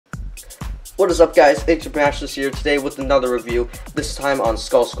What is up, guys? DCPI here today with another review, this time on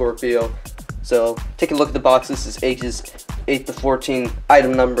Scorpio. So take a look at the box. This is ages 8 to 14,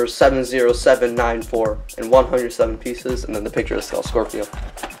 item number 70794, and 107 pieces, and then the picture of Scorpio.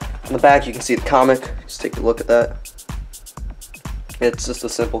 On the back you can see the comic. Just take a look at that. It's just a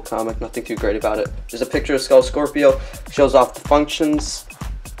simple comic, nothing too great about it. There's a picture of Scorpio, shows off the functions,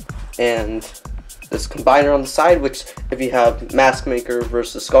 and this combiner on the side, which if you have Mask Maker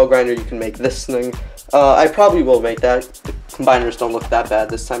versus Skull Grinder, you can make this thing. I probably will make that. The combiners don't look that bad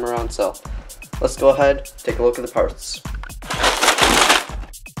this time around, so let's go ahead, take a look at the parts.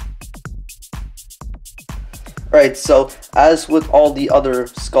 Alright, so as with all the other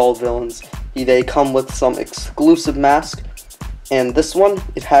Skull villains, they come with some exclusive mask, and this one,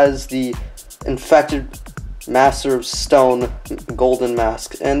 it has the infected Master of Stone golden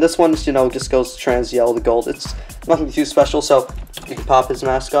mask, and this one, just goes trans yellow to gold. It's nothing too special, so you can pop his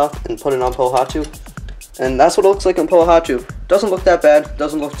mask off and put it on Pohatu, and that's what it looks like on Pohatu. Doesn't look that bad,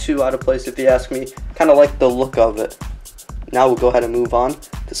 doesn't look too out of place if you ask me. Kind of like the look of it. Now we'll go ahead and move on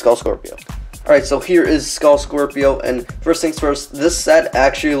to Scorpio. Alright, so here is Scorpio, and first things first, this set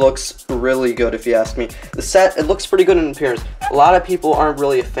actually looks really good if you ask me. The set, it looks pretty good in appearance. A lot of people aren't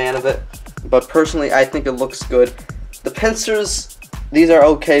really a fan of it, but personally I think it looks good. The pincers, these are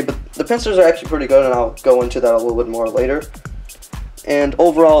okay, but the pincers are actually pretty good, and I'll go into that a little bit more later. And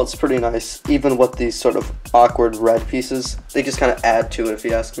overall it's pretty nice, even with these sort of awkward red pieces. They just kind of add to it if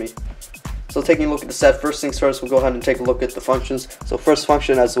you ask me. So taking a look at the set, first things first, we'll go ahead and take a look at the functions. So first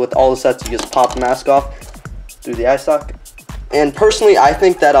function, as with all the sets, you just pop the mask off through the eye socket. And personally, I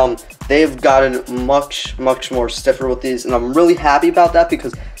think that they've gotten much more stiffer with these, and I'm really happy about that,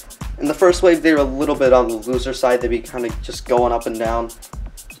 because in the first wave they were a little bit on the looser side. They'd be kind of just going up and down.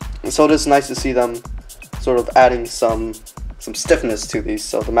 And so it is nice to see them sort of adding some stiffness to these,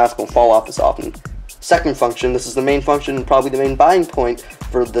 so the mask won't fall off as often. Second function, this is the main function, probably the main buying point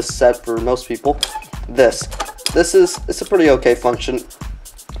for this set for most people. It's a pretty okay function.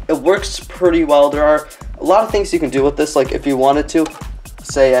 It works pretty well. There are a lot of things you can do with this. Like if you wanted to,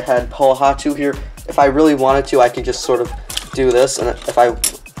 say I had Pohatu here, if I really wanted to, I could just sort of do this, and if I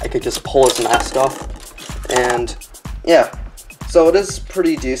could just pull his mask off, and yeah, so it is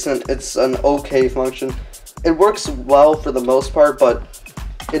pretty decent. It's an okay function. It works well for the most part, but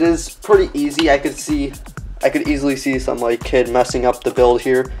it is pretty easy. I could easily see some like kid messing up the build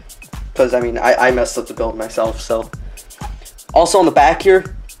here, because I messed up the build myself. So also on the back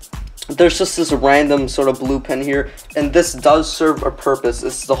here, there's just this random sort of blue pin here, and this does serve a purpose.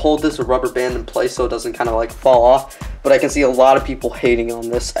 It's to hold this rubber band in place so it doesn't kind of like fall off. But I can see a lot of people hating on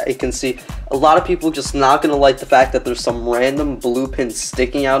this. I can see a lot of people just not gonna like the fact that there's some random blue pin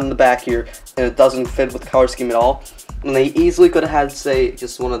sticking out in the back here, and it doesn't fit with the color scheme at all. And they easily could have had, say,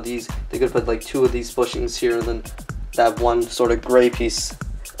 just one of these. They could have put like two of these bushings here, and then that one sort of gray piece,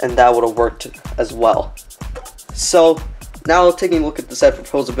 and that would have worked as well. So now taking a look at the set for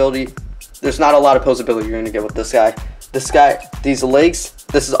posability, there's not a lot of posability you're gonna get with this guy. These legs,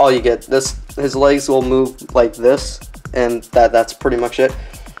 this is all you get. His legs will move like this, and that's pretty much it.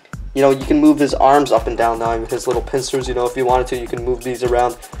 You can move his arms up and down now, his little pincers, if you wanted to, you can move these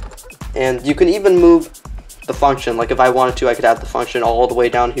around. And you can even move the function. Like if I wanted to, I could have the function all the way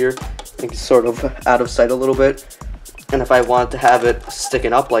down here, and sort of out of sight a little bit. And if I wanted to have it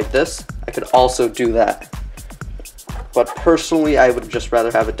sticking up like this, I could also do that. But personally, I would just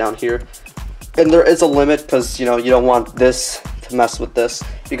rather have it down here. And there is a limit, because you don't want this to mess with this,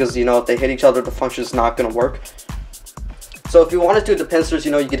 because if they hit each other, the function is not going to work. So if you wanted to, the pincers,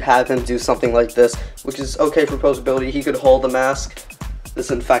 you could have him do something like this, which is okay for posability. He could hold the mask,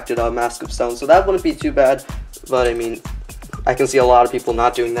 this infected Mask of Stone, so that wouldn't be too bad. But I can see a lot of people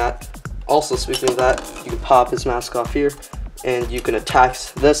not doing that. Also, speaking of that, you can pop his mask off here, and you can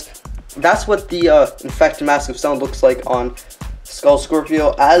attach this. That's what the infected Mask of Stone looks like on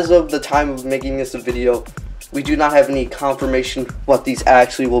Scorpio. As of the time of making this video, we do not have any confirmation what these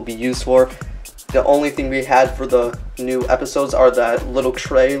actually will be used for. The only thing we had for the new episodes are that little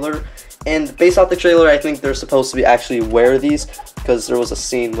trailer, and based off the trailer, I think they're supposed to be actually wear these, because there was a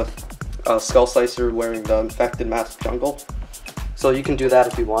scene with Skull Slicer wearing the infected Mask Jungle. So you can do that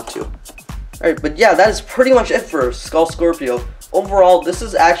if you want to. Alright, but yeah, that is pretty much it for Scorpio. Overall, this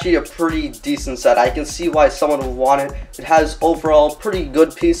is actually a pretty decent set. I can see why someone would want it. It has overall pretty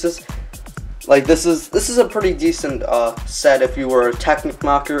good pieces. Like this is a pretty decent set if you were a Technic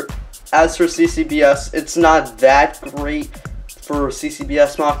mocker. As for CCBS, it's not that great for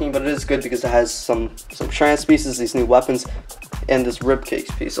CCBS mocking, but it is good because it has some trans pieces, these new weapons, and this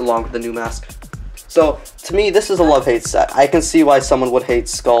ribcage piece along with the new mask. So, to me, this is a love-hate set. I can see why someone would hate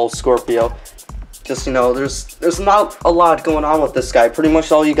Skull Scorpio. Just, you know, there's not a lot going on with this guy. Pretty much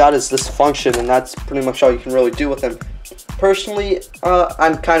all you got is this function, and that's pretty much all you can really do with him. Personally,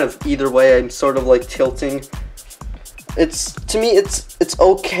 I'm kind of either way. I'm sort of like tilting. To me, it's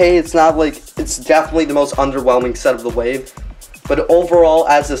okay. It's not like, it's definitely the most underwhelming set of the wave. But overall,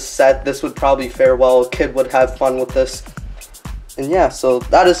 as a set, this would probably fare well. A kid would have fun with this. And yeah, so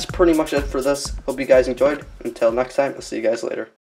that is pretty much it for this. Hope you guys enjoyed. Until next time, I'll see you guys later.